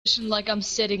like I'm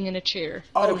sitting in a chair.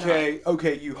 But Okay,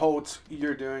 okay,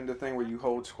 you're doing the thing where you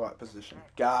hold squat position.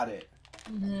 Got it.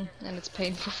 And it's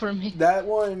painful for me. That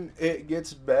one, it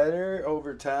gets better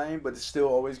over time, but it's still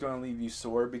always going to leave you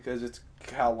sore because it's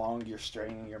how long you're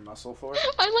straining your muscle for.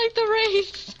 I like the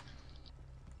wraith.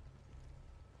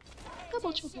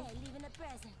 Double triple.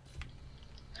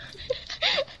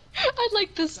 I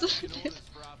like this.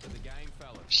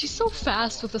 She's so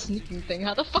fast with the sneaking thing.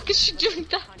 How the fuck is she doing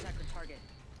that?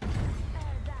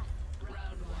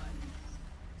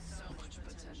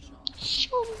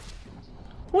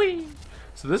 Whee!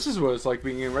 So this is what it's like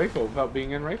being in rifle without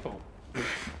being in rifle.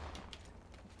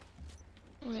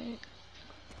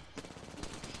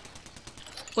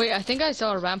 Wait, I think I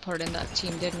saw a rampart in that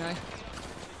team, didn't I?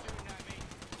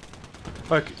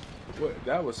 Fuck,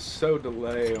 that was so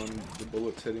delay on the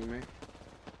bullets hitting me.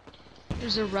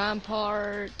 There's a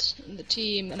rampart in the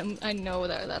team, and I know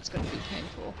that that's gonna be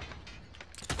painful.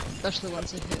 Especially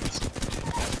once it hits.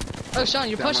 Oh, Sean,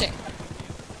 you're pushing!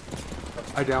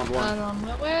 I downed one. I'm on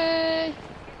my way!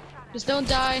 Just don't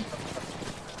die.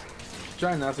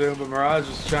 Trying not to, but Mirage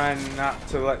is trying not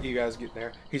to let you guys get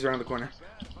there. He's around the corner.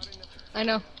 I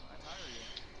know.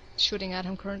 Shooting at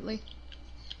him currently.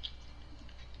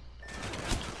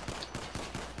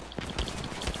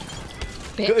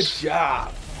 Bitch. Good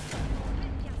job!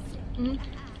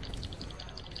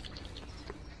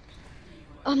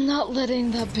 I'm not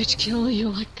letting that bitch kill you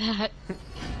like that.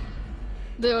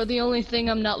 The only thing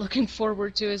I'm not looking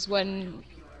forward to is when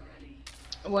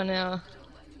the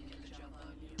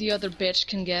other bitch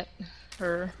can get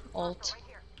her ult.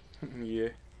 Yeah.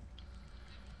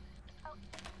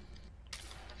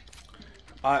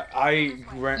 I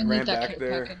ran back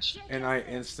there package. And I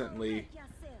instantly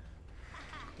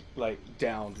like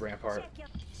downed Rampart.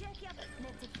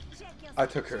 I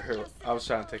took her I was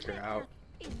trying to take her out.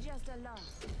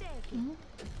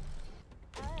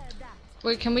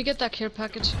 Wait, can we get that care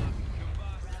package?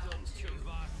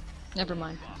 Never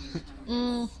mind.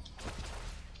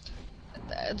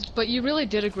 But you really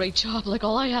did a great job. Like,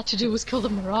 all I had to do was kill the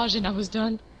Mirage and I was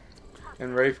done.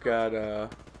 And Rafe got the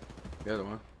other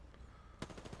one.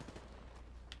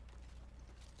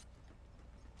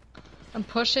 I'm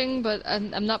pushing, but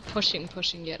I'm not pushing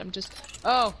yet. I'm just...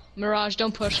 Oh! Mirage,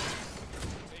 don't push.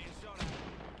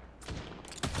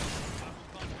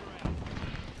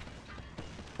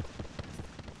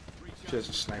 She has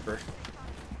a sniper.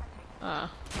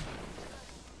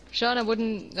 Sean, I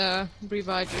wouldn't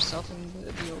revive yourself in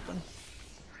the open.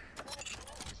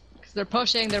 Because they're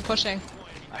pushing.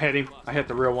 I hit him. I hit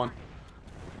the real one.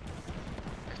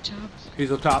 Good job.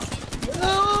 He's up top.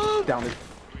 No! Down me.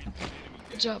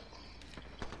 Good job.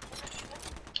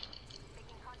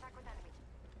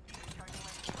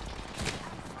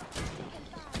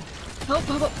 Help!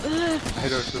 I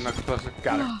hit her with the knuckle cluster.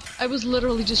 Got her. I was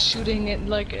literally just shooting it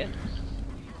like it.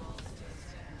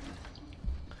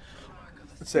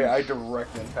 Let's say I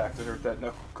direct impacted her with that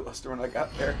knuckle cluster when I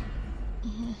got there.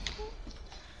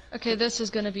 Okay, this is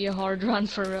gonna be a hard run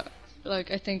for, like,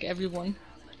 I think everyone.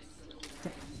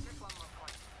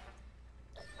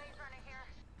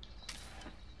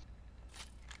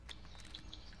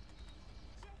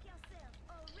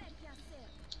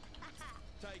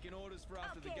 Taking orders for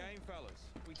after the game, fellas.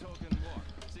 We talking what?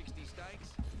 60 steaks?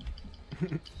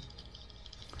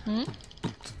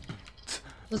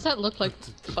 Does that look like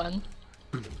fun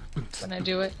when I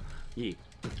do it? Yeah.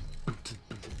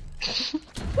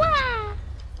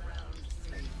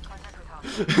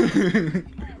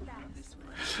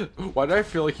 Why do I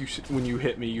feel like when you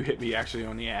hit me actually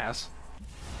on the ass?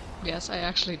 Yes, I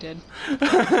actually did.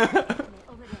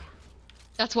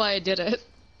 That's why I did it.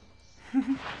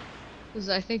 Because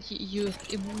I think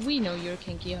we know you're a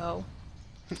kinky hoe.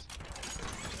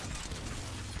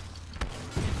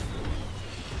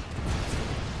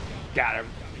 Got him.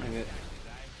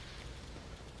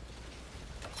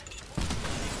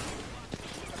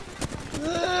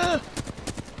 I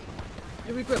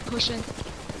regret pushing.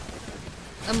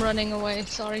 I'm running away.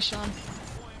 Sorry, Sean.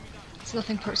 It's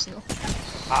nothing personal.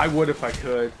 I would if I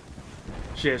could.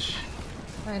 Shish.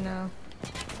 I know.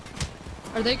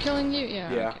 Are they killing you?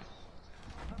 Yeah. Yeah.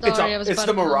 Okay. Sorry, It's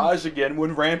the Mirage again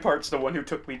when Rampart's the one who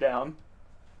took me down.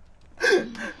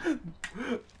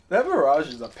 That Mirage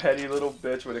is a petty little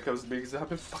bitch when it comes to me because I've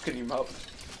been fucking him up.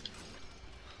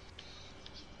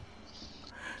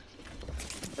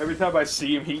 Every time I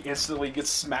see him, he instantly gets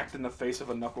smacked in the face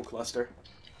of a knuckle cluster.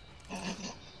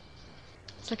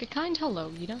 It's like a kind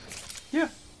hello, you know? Yeah.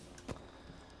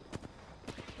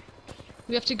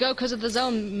 We have to go because of the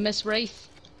zone, Miss Wraith.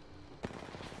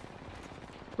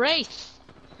 Wraith!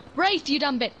 Wraith, you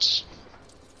dumb bitch!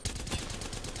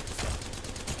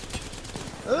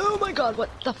 my god, what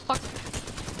the fuck?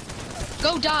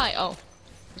 Go die! Oh.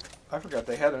 I forgot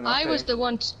they had an I was octane. the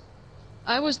one.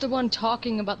 I was the one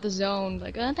talking about the zone.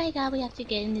 Like, oh my god, we have to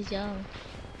get in the zone.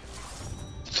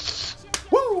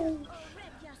 Woo!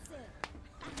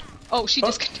 Oh, she Oh.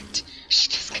 disconnected. She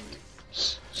disconnected.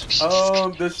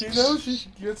 Does she know she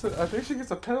gets I think she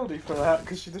gets a penalty for that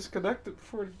because she disconnected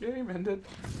before the game ended.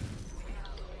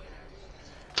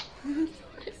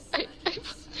 I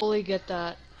fully get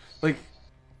that. Like,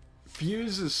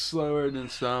 Fuse is slower than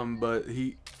some, but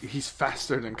he's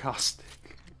faster than Caustic.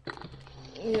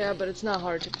 Yeah, but it's not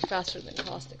hard to be faster than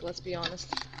Caustic, let's be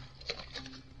honest.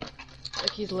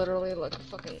 Like, he's literally like a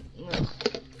fucking...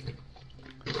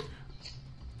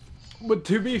 But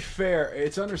to be fair,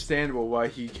 it's understandable why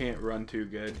he can't run too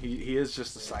good. He is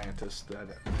just a scientist,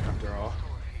 after all.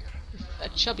 A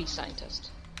chubby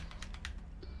scientist.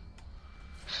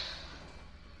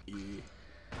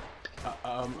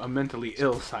 A mentally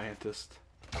ill scientist.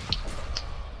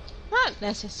 Not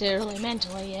necessarily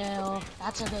mentally ill.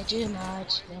 That's a bit too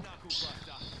much.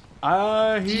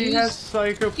 He Fuse. has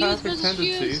psychopathic Fuse versus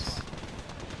tendencies.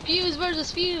 Fuse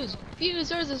versus Fuse! Fuse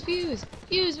versus Fuse!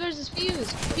 Fuse versus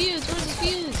Fuse! Fuse versus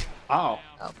Fuse! Ow.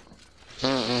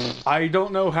 Oh. I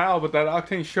don't know how, but that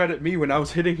Octane shredded me when I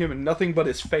was hitting him in nothing but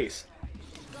his face.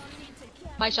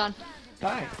 Bye, Sean.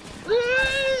 Hi.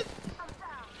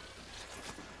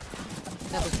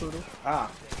 That was brutal. Ah.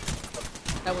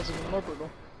 That was even more brutal.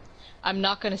 I'm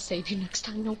not gonna save you next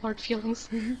time, no hard feelings.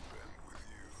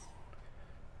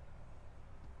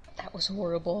 That was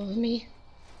horrible of me.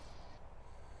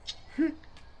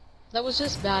 That was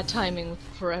just bad timing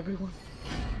for everyone.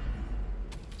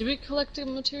 Did we collect the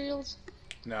materials?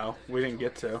 No, we didn't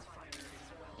get to.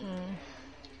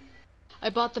 I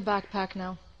bought the backpack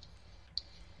now.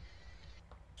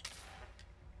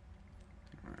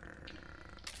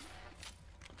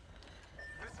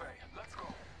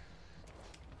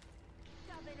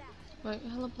 Wait,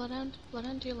 hello, Bloodhound?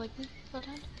 Bloodhound, do you like me?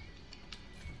 Bloodhound?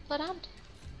 Bloodhound?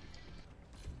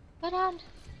 Bloodhound?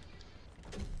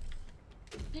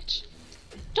 Bitch.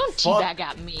 Don't Fuck. teabag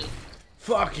at me.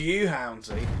 Fuck you,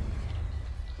 Houndsy.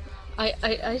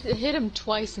 I hit him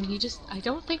twice and he just, I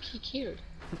don't think he cared.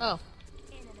 Oh.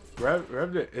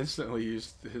 Revnet instantly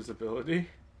used his ability.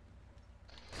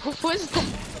 What was that?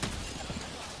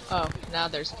 Oh, now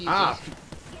there's fuses. Ah!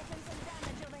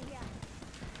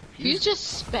 Fuse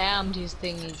just spammed his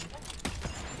thingies.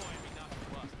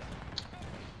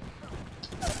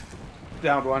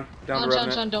 Downed one. Down the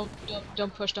Revenant. Sean,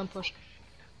 don't push, don't push.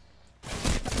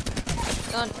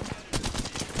 Done.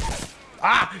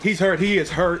 Ah! He's hurt. He is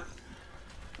hurt.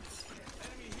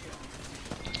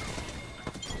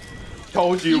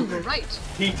 Told you. You were right.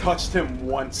 He touched him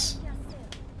once.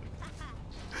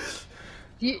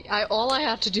 All I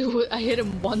had to do, I hit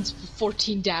him once for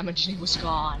 14 damage and he was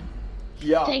gone.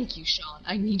 Yeah. Thank you, Sean.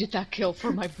 I needed that kill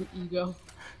for my ego.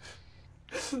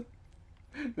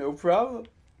 No problem.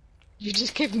 You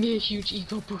just gave me a huge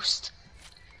ego boost.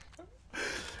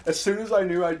 As soon as I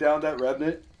knew I downed that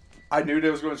Revenant, I knew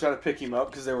they was going to try to pick him up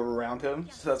because they were around him.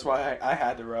 So that's why I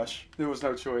had to rush. There was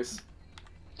no choice.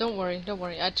 Don't worry, don't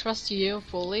worry. I trust you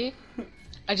fully.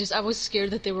 I was scared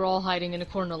that they were all hiding in a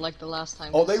corner like the last time.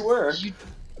 Oh, they were.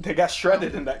 They got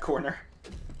shredded in that corner.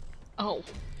 Oh.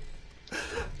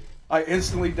 I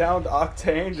instantly downed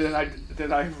Octane,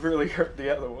 then I really hurt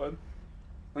the other one.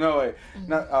 No, wait.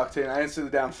 Not Octane. I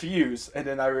instantly downed Fuse, and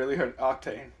then I really hurt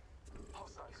Octane.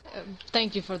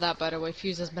 Thank you for that, by the way.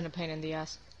 Fuse has been a pain in the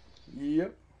ass.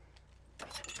 Yep.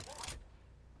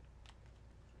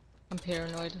 I'm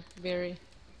paranoid. Very.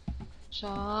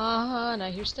 Sean,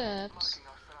 I hear steps.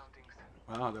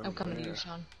 Wow, they're I'm coming to there. you,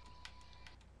 Sean.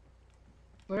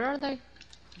 Where are they?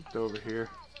 They're over here.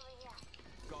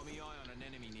 Got me eye on an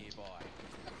enemy nearby.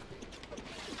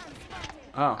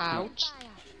 Oh. Ouch.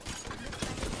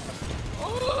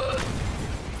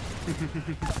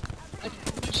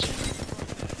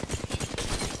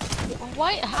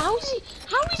 Why? How is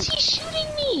he shooting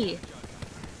me?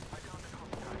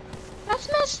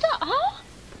 That's messed up, huh?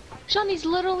 Sean, he's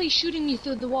literally shooting me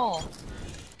through the wall.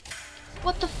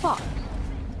 What the fuck?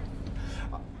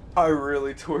 I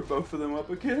really tore both of them up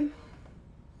again.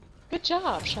 Good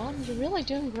job, Sean. You're really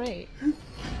doing great.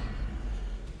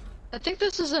 I think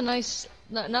this is a nice,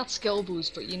 not skill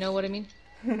boost, but you know what I mean?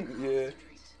 Yeah.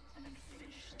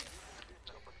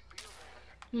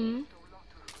 Hmm?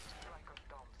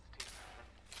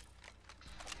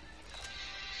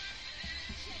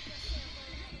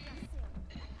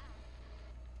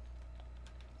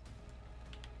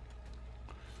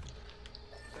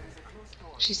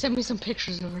 She sent me some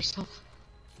pictures of herself.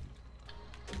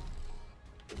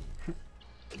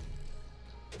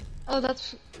 Oh,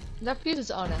 that fuse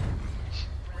is on it.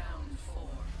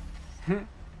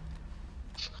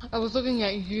 I was looking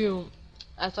at you.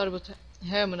 I thought it was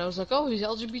him, and I was like, oh, he's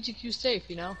LGBTQ safe,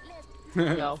 you know?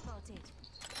 No.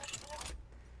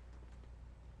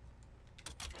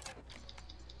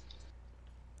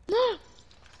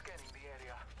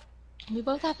 We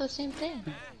both have the same thing.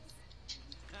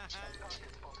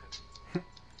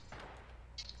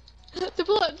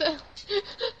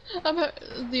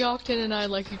 The Octane and I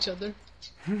like each other.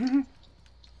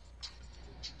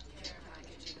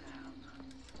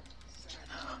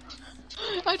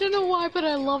 I don't know why, but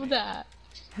I love that.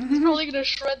 He's probably gonna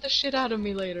shred the shit out of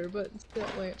me later, but still,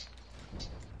 wait.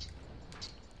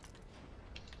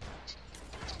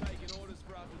 Taking orders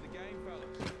for after the game, fellas.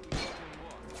 We talking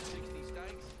what? 60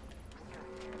 steaks?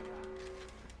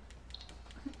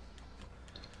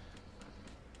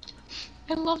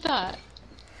 I love that.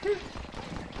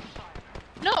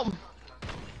 No!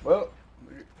 Well.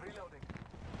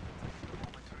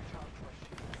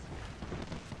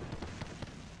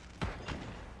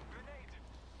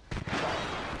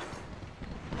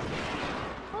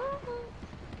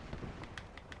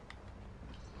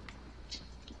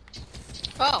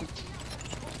 Oh.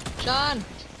 John!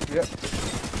 Yep.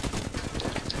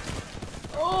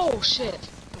 Oh, shit.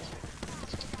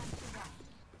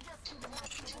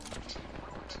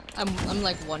 I'm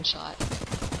like one shot.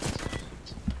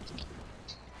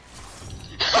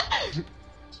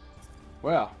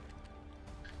 Wow.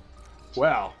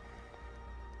 Wow.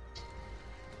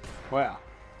 Wow.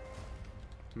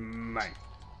 Mate.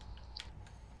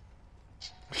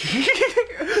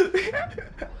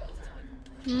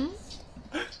 Hmm?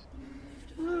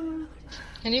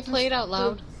 Can you play it out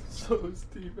loud? So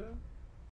Steve.